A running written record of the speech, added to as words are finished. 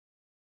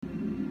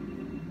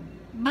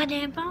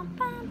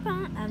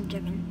I'm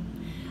joking.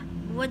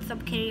 What's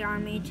up, Kitty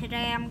Army?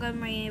 Today I'm going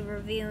to be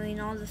reviewing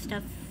all the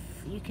stuff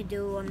you could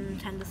do on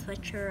Nintendo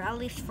Switch, or at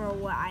least for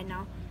what I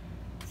know.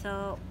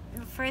 So,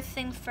 first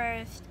things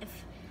first,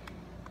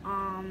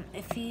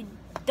 if you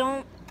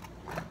don't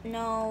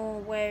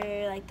know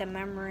where like the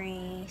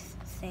memory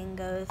thing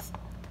goes,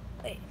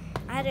 wait,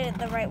 I had it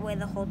the right way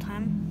the whole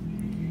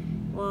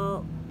time.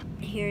 Well,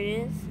 here it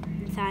is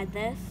inside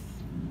this.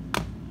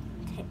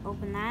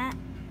 Open that.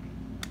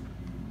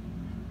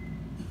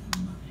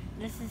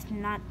 This is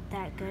not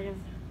that good of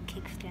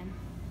kickstand.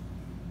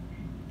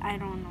 I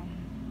don't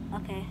know.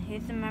 Okay,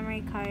 here's the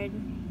memory card.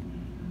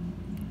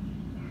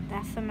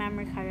 That's the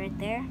memory card right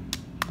there.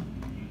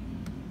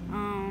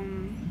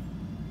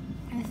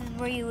 This is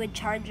where you would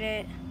charge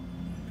it.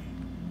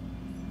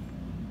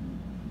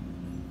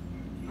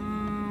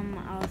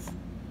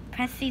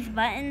 Press these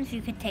buttons,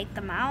 you could take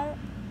them out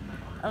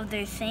of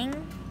their thing.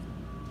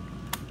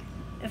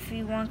 If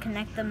you want to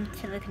connect them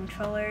to the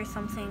controller or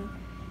something,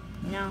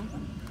 you know.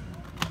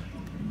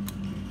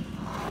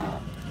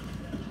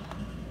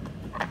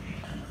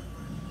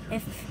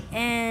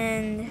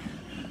 And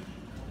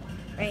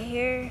right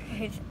here,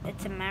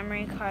 it's a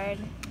memory card.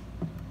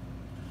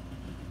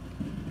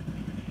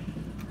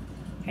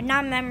 Or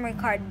not memory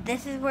card.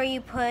 This is where you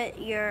put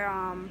your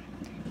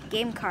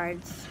game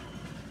cards.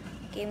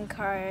 Game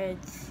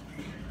cards,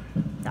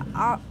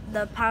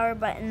 the power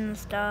button and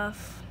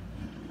stuff.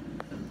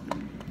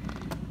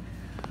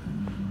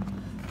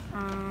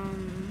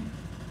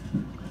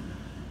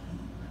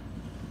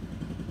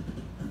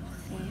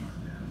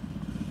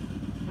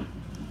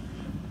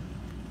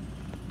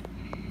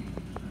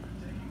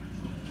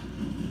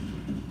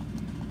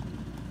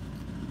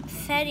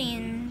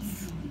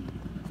 Settings,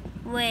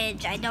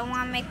 which I don't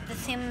want to make the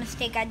same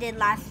mistake I did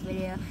last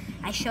video.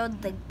 I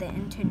showed the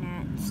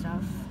internet and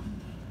stuff.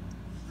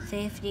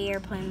 Safety,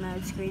 airplane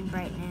mode, screen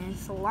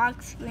brightness,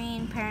 lock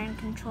screen, parent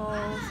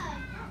controls,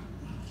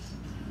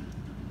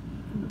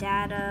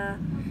 data.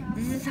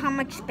 This is how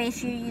much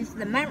space you use.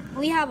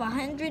 We have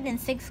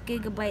 106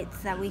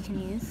 gigabytes that we can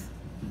use.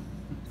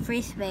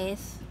 Free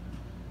space.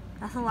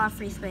 That's a lot of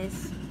free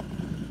space.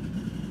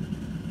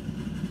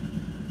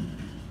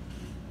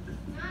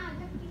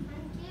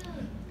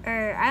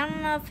 Or I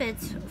don't know if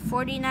it's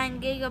 49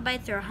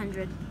 gigabytes or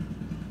 100.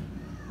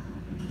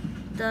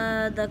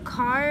 The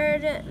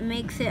card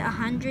makes it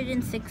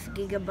 106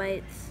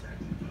 gigabytes.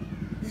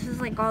 This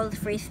is like all the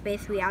free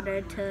space we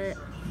added to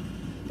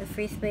the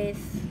free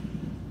space.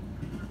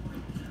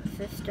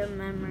 System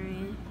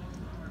memory.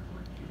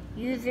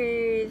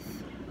 Users,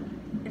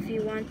 if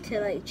you want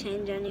to like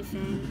change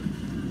anything.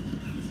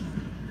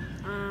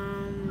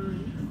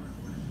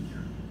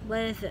 What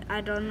is it?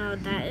 I don't know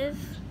what that is.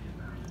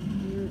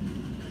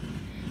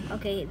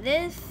 Okay,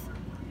 this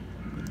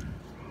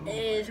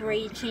is where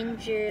you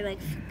change your like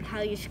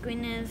how your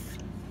screen is.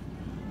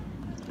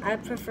 I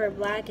prefer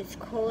black. It's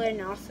cooler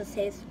and also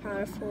saves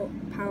power.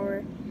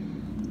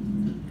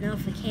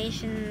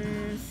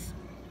 Notifications,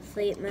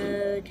 sleep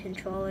mode,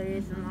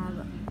 controllers, and all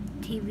the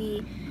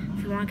TV.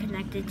 If you want to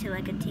connect it to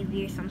like a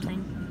TV or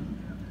something.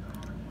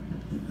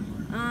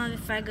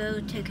 If I go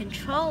to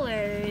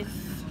controllers,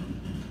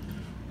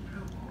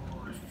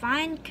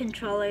 find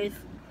controllers.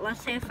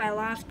 Let's say if I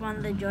lost one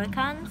of the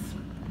Joy-Cons,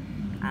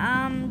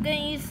 I'm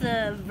gonna use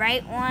the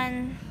right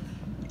one,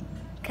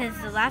 because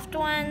the left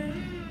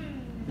one,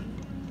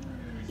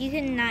 you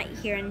cannot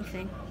hear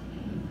anything.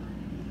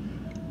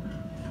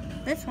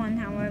 This one,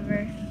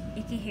 however,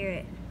 you can hear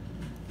it.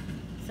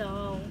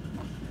 So,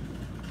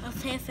 let's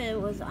say if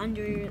it was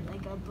under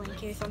like a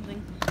blanket or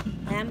something,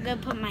 and I'm gonna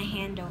put my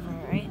hand over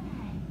it, right?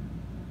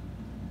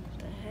 What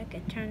the heck,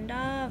 it turned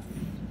off.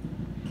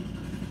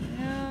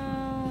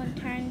 No, it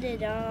turned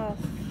it off.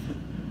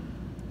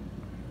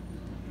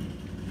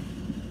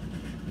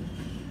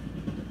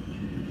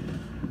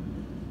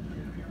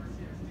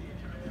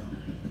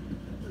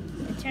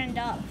 Turned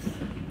off.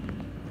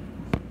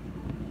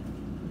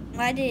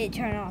 Why did it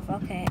turn off?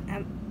 Okay,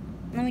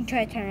 let me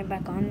try to turn it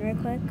back on real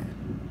quick.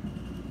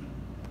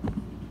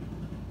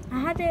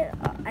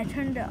 I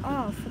turned it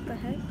off. What the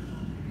heck?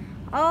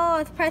 Oh,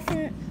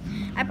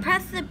 I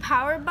pressed the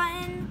power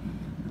button.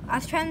 I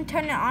was trying to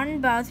turn it on,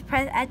 but I was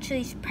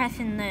actually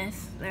pressing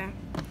this there.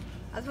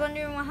 I was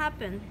wondering what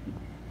happened.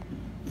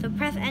 So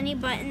press any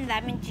button.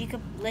 That means you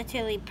could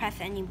literally press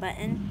any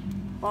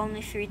button, but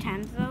only 3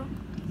 times though.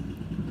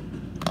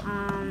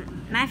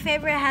 My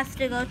favorite has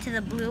to go to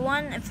the blue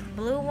one. If the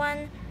blue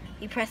one,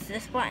 you press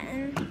this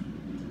button.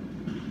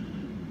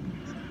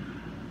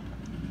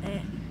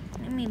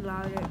 Let me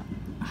louder,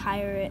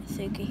 higher it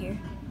so you can hear.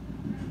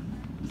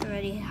 It's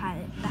already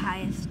the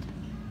highest.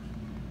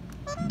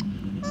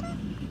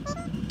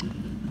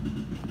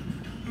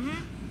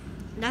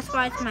 That's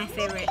why it's my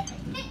favorite.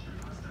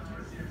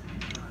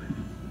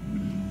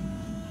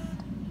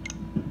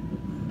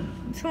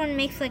 This one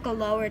makes like a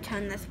lower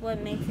tone. That's what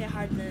makes it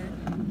hard to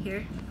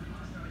hear.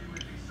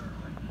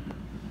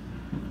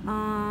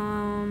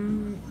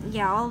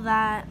 Yeah, all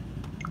that.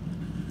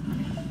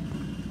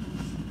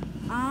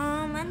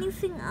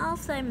 Anything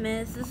else I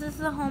missed? This is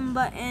the home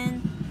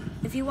button.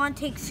 If you want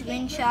to take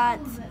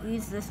screenshots,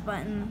 use this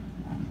button.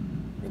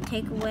 The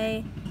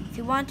takeaway. If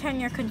you want to turn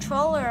your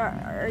controller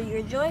or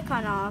your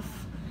Joy-Con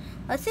off,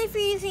 let's say if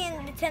you're using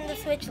a Nintendo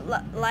Switch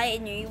Lite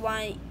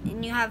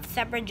and you have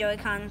separate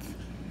Joy-Cons,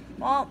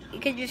 well, you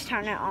could just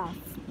turn it off.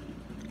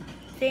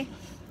 See?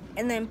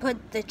 And then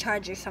put the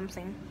charge or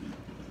something.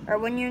 Or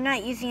when you're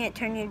not using it,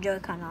 turn your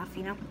Joy-Con off,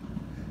 you know?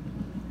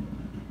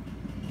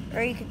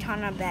 Or you could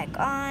turn it back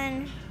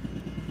on.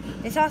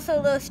 There's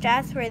also little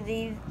straps where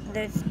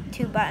there's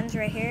 2 buttons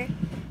right here.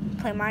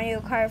 Play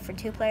Mario Kart for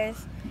 2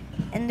 players.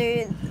 And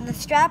the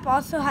strap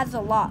also has a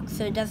lock,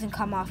 so it doesn't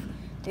come off.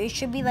 There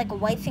should be like a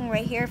white thing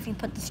right here if you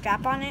put the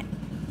strap on it.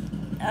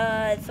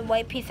 It's a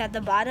white piece at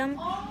the bottom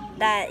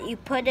that you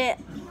put it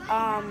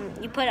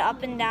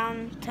up and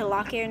down to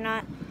lock it or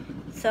not.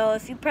 So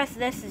if you press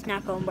this, it's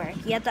not going to work.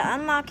 You have to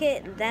unlock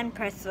it, then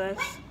press this.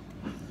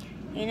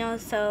 You know,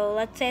 so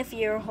let's say if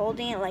you're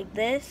holding it like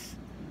this,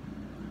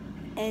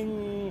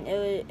 and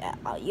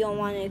you don't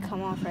want it to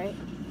come off, right?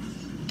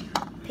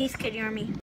 Peace, Kitty Army.